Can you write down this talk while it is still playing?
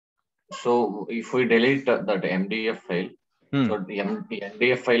So if we delete that MDF file, so the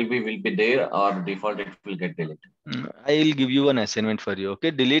MDF file will be there, or default it will get deleted. I will give you an assignment for you.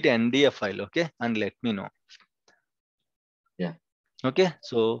 Okay, delete NDF file. Okay, and let me know. Yeah. Okay,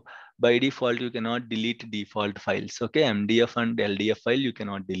 so by default you cannot delete default files. Okay, MDF and LDF file you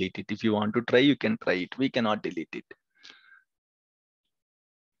cannot delete it. If you want to try, you can try it. We cannot delete it.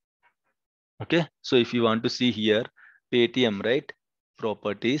 Okay, so if you want to see here, Paytm, right?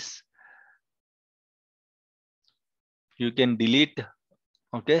 Properties. You can delete.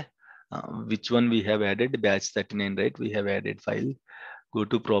 Okay, which one we have added? Batch 39, right? We have added file. Go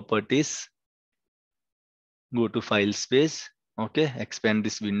to properties. Go to file space. Okay, expand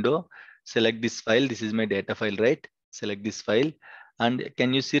this window. Select this file. This is my data file, right? Select this file. And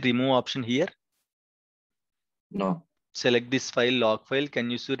can you see remove option here? No. Select this file, log file.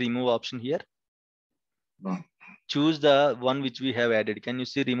 Can you see remove option here? No. Choose the one which we have added. Can you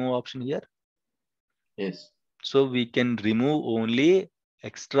see remove option here? Yes. So we can remove only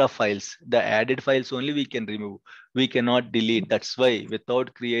extra files. The added files only we can remove. We cannot delete. That's why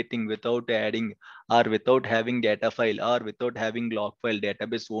without creating, without adding, or without having data file, or without having log file,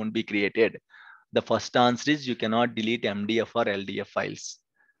 database won't be created. The first answer is you cannot delete MDF or LDF files.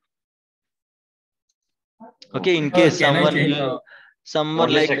 Okay, in case someone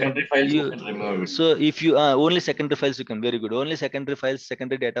only like secondary files you can remove it. So if you only secondary files you can, very good, only secondary files,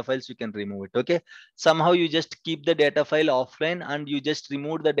 secondary data files you can remove it. Okay, somehow you just keep the data file offline and you just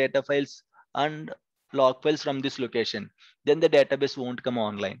remove the data files and log files from this location, then the database won't come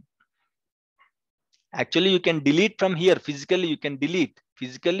online. Actually you can delete from here. Physically you can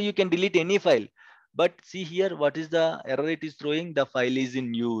delete any file, but see here what is the error it is throwing. The file is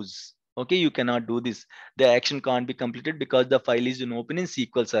in use. Okay, you cannot do this. The action can't be completed because the file is in open in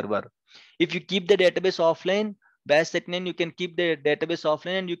SQL Server. If you keep the database offline, Batch 39, you can keep the database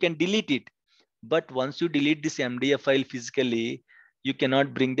offline and you can delete it. But once you delete this MDF file physically, you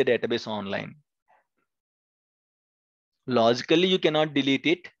cannot bring the database online. Logically, you cannot delete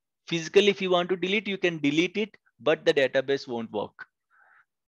it. Physically, if you want to delete, you can delete it, but the database won't work.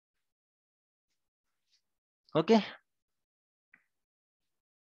 Okay.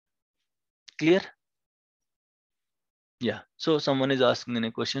 Clear? Yeah. So someone is asking any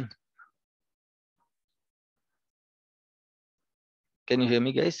question. Can you hear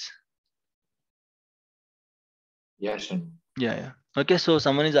me, guys? Yes. Yeah. Okay. So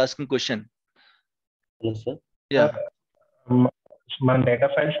someone is asking question. Yes, sir. Yeah. మన data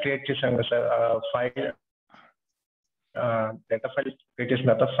files create చేసాం కదా sir, data files create చేసిన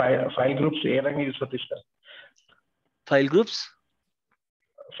తర్వాత file groups ఏ రకంగా use అవుతాయి sir? File groups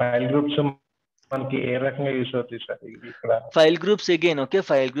మనకి ఏ రకంగా use అవుతాయి సార్ ఇక్కడ? File groups again. Okay,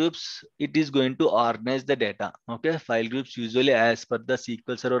 file groups, it is going to organize the data. Okay, file groups usually as per the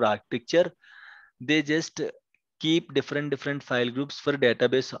SQL Server architecture, they just keep different file groups for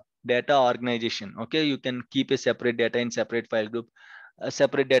database data organization. Okay, you can keep a separate data in separate file group,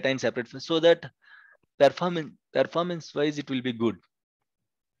 separate data in separate, so that performance wise it will be good.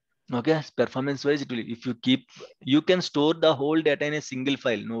 Okay, performance wise it will, if you keep, you can store the whole data in a single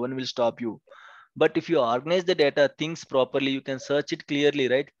file, no one will stop you. But if you organize the data things properly, you can search it clearly,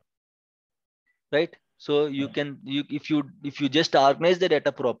 right? So you can, if you just organize the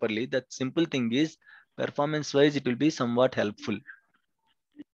data properly, that simple thing is performance wise it will be somewhat helpful,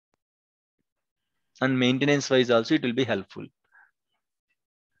 and maintenance wise also it will be helpful.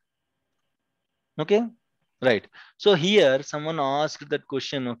 Okay, right? So here someone asked that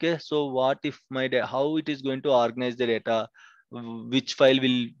question. Okay, so what if my how it is going to organize the data, which file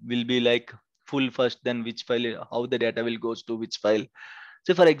will be like full first, then which file, how the data will goes to which file.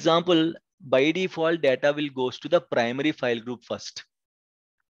 So for example, by default data will goes to the primary file group first.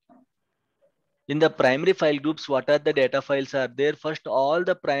 In the primary file groups, what are the data files are there? First, all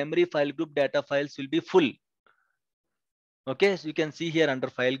the primary file group data files will be full. Okay, so you can see here under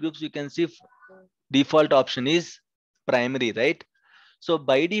file groups, you can see default option is primary, right? So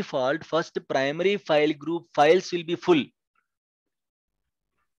by default, first primary file group files will be full.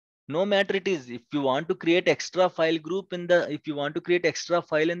 No matter it is, if you want to create extra file group in the, if you want to create extra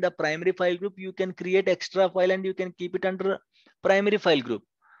file in the primary file group, you can create extra file and you can keep it under primary file group.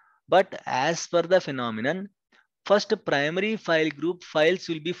 But as per the phenomenon, first primary file group files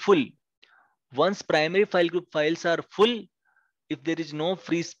will be full. Once primary file group files are full, if there is no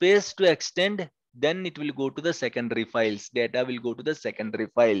free space to extend, then it will go to the secondary files. Data will go to the secondary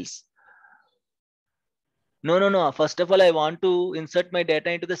files. No. First of all, I want to insert my data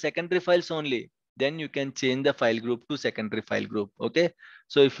into the secondary files only. Then you can change the file group to secondary file group. Okay.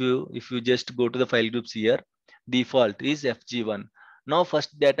 So if you just go to the file groups here, default is FG1. Now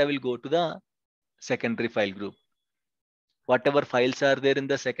first data will go to the secondary file group. Whatever files are there in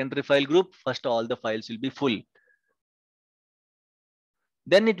the secondary file group, first all the files will be full.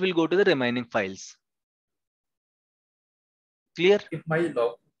 Then it will go to the remaining files. Clear? If my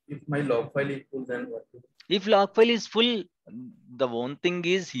log file is full, then what? If log file is full, the one thing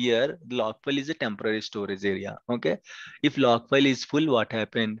is here, the log file is a temporary storage area. Okay. If log file is full, what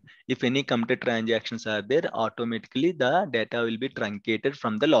happened? If any committed transactions are there, automatically the data will be truncated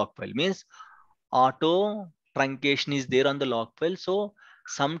from the log file. Means auto truncation is there on the log file. So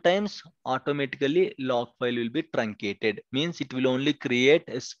sometimes automatically log file will be truncated. Means it will only create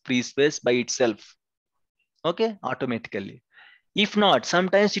a free space by itself. Okay, automatically. If not,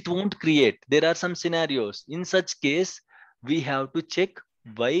 sometimes it won't create. There are some scenarios. In such case, we have to check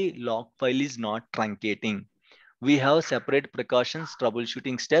why log file is not truncating. We have separate precautions,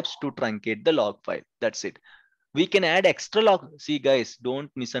 troubleshooting steps to truncate the log file. That's it. We can add extra log. See guys, don't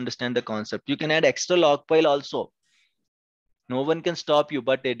misunderstand the concept. You can add extra log file also. No one can stop you,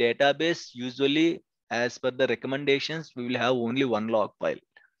 but a database usually, as per the recommendations, we will have only one log file.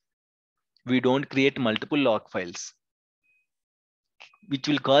 We don't create multiple log files, which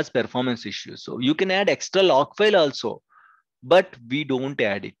will cause performance issues. So you can add extra log file also, but we don't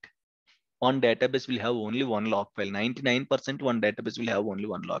add it. One database will have only one log file. 99% one database will have only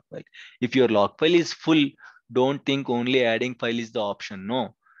one log file. If your log file is full, don't think only adding file is the option.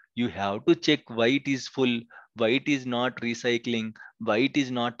 No, you have to check why it is full, why it is not recycling, why it is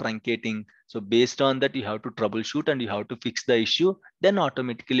not truncating. So based on that, you have to troubleshoot and you have to fix the issue. Then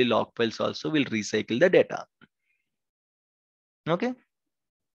automatically log files also will recycle the data. Okay.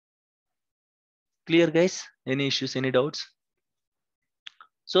 Clear guys? Any issues, any doubts?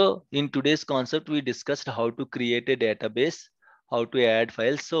 So in today's concept, we discussed how to create a database, how to add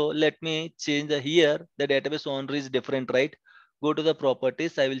files. So let me change the here. The database owner is different, right? Go to the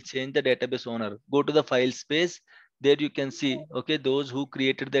properties. I will change the database owner. Go to the file space. There you can see, okay, those who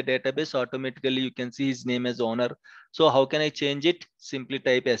created the database, automatically you can see his name as owner. So how can I change it? Simply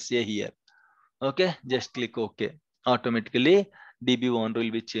type SA here. Okay, just click OK. Automatically DB owner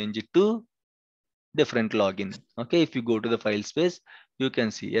will be changed to different login. Okay, if you go to the file space, you can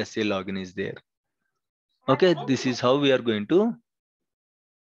see SA login is there. Okay, this is how we are going to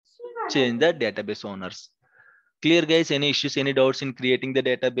change the database owners. Clear guys? Any issues, any doubts in creating the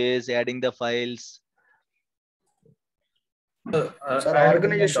database, adding the files? Sir,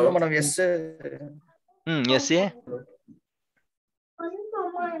 organization lo manam SA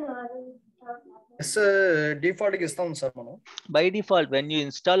SA default ki istam sir manam. by default, when you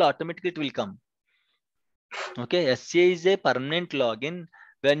install, automatically it will come. Okay, SA is a permanent login.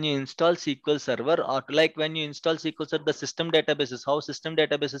 When you install SQL Server, or like when you install SQL Server, the system databases, how system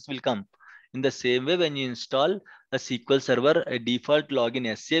databases will come. In the same way, when you install a SQL Server, a default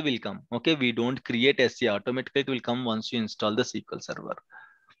login SA will come. Okay, we don't create SA. Automatically, it will come once you install the SQL Server.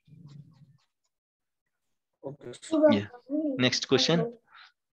 Okay. Yeah. Next question.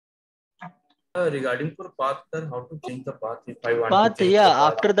 Regarding for path, sir, how to change the path if I want Path, to change yeah. the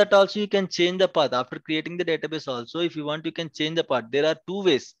path? After that, also you can change the path. After creating the database, also, if you want, you can change the path. There are two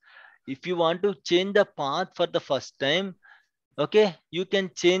ways. If you want to change the path for the first time, okay, you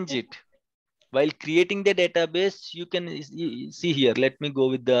can change it. While creating the database, you can see here. Let me go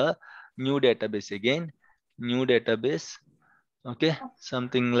with the new database again. New database. Okay,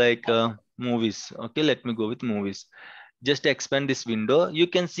 something like movies. Okay, let me go with movies. Just expand this window. You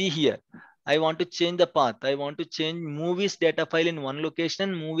can see here. I want to change the path. I want to change movies data file in one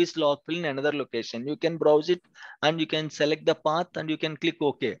location, movies log file in another location. You can browse it and you can select the path and you can click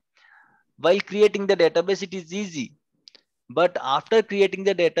OK. While creating the database, it is easy. But after creating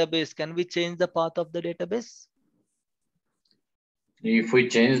the database, can we change the path of the database? If we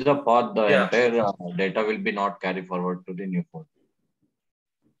change the path, the entire data will be not carried forward to the new folder.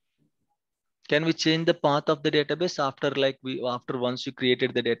 Can we change the path of the database after once you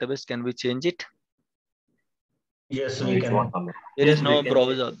created the database? Can we change it? Yes, No, we it can. won't allow. There Yes, is no we can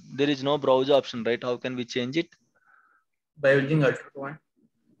browser. There is no browser option, right? How can we change it? by using alter.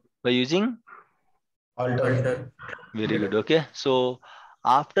 By using? Alter. Very good. Okay. So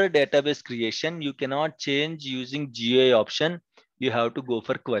after database creation, you cannot change using GUI option. You have to go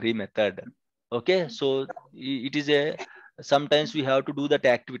for query method. Okay. So it is sometimes we have to do that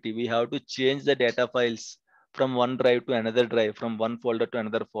activity. We have to change the data files from one drive to another drive, from one folder to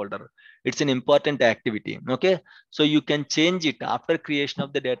another folder. It's an important activity. Okay. So you can change it after creation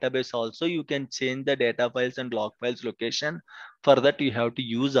of the database. Also, you can change the data files and log files location. For that, you have to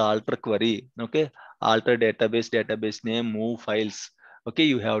use alter query. Okay. Alter database name, move files. Okay,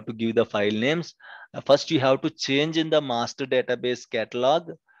 you have to give the file names First, you have to change in the master database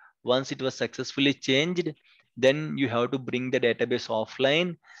catalog. Once it was successfully changed, then you have to bring the database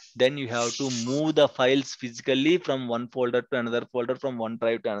offline. Then you have to move the files physically from one folder to another folder, from one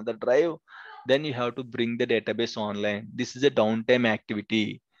drive to another drive. Then you have to bring the database online. This is a downtime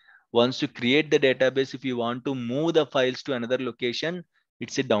activity. Once you create the database, if you want to move the files to another location,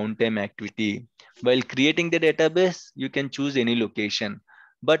 it's a downtime activity. While creating the database, you can choose any location.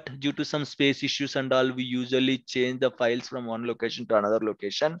 But due to some space issues and all, we usually change the files from one location to another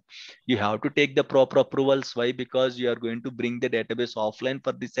location. You have to take the proper approvals. Why? Because you are going to bring the database offline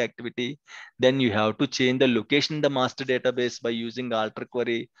for this activity. Then you have to change the location in the master database by using alter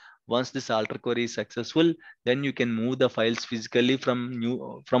query. Once this alter query is successful, then you can move the files physically from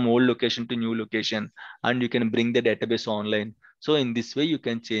old location to new location, and you can bring the database online. So in this way, you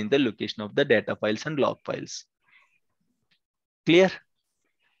can change the location of the data files and log files. Clear?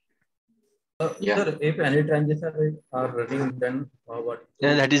 Yeah. Sir, if any transactions are running, then what?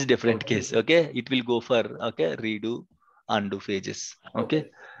 Yeah, that is different case. Okay, it will go for redo, undo phases.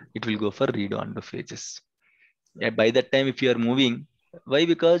 Okay, it will go for redo, undo phases. Yeah, by that time, if you are moving, why?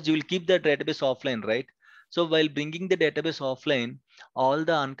 Because you will keep the database offline, right? So while bringing the database offline, all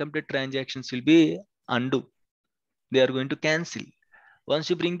the uncompleted transactions will be undo. They are going to cancel. Once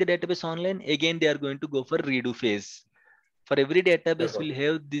you bring the database online, again they are going to go for redo phase. For every database will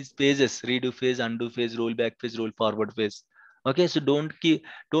have these phases: redo phase, undo phase, rollback phase, roll forward phase. Okay, so don't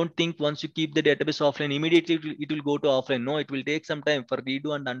think once you keep the database offline, immediately it will go to offline. No, it will take some time for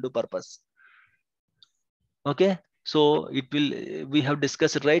redo and undo purpose. Okay, so we have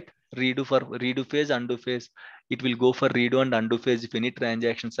discussed it, right? Redo for redo phase, undo phase. It will go for redo and undo phase if any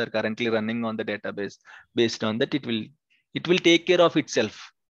transactions are currently running on the database. Based on that, it will take care of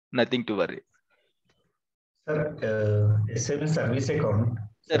itself. Nothing to worry. Sir, SAM service account.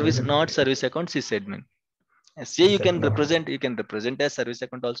 Service account, sysadmin. SCA you can represent as service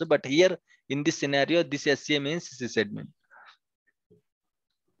account also, but here in this scenario, this SCA means sysadmin.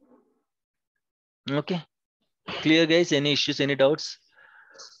 Okay, clear guys? Any issues, any doubts?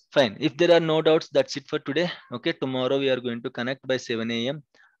 Fine. If there are no doubts, that's it for today. Okay, tomorrow we are going to connect by 7 a.m.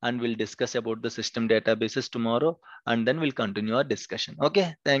 and we'll discuss about the system databases tomorrow, and then we'll continue our discussion.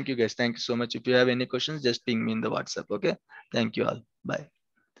 Okay, thank you guys. Thank you so much. If you have any questions, just ping me in the WhatsApp. Okay, thank you all. Bye.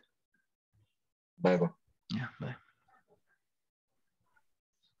 Bye bye. Yeah, bye.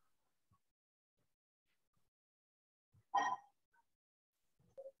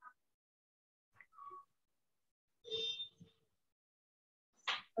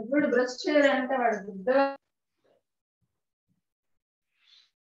 Brush చేయాలంటే వాడు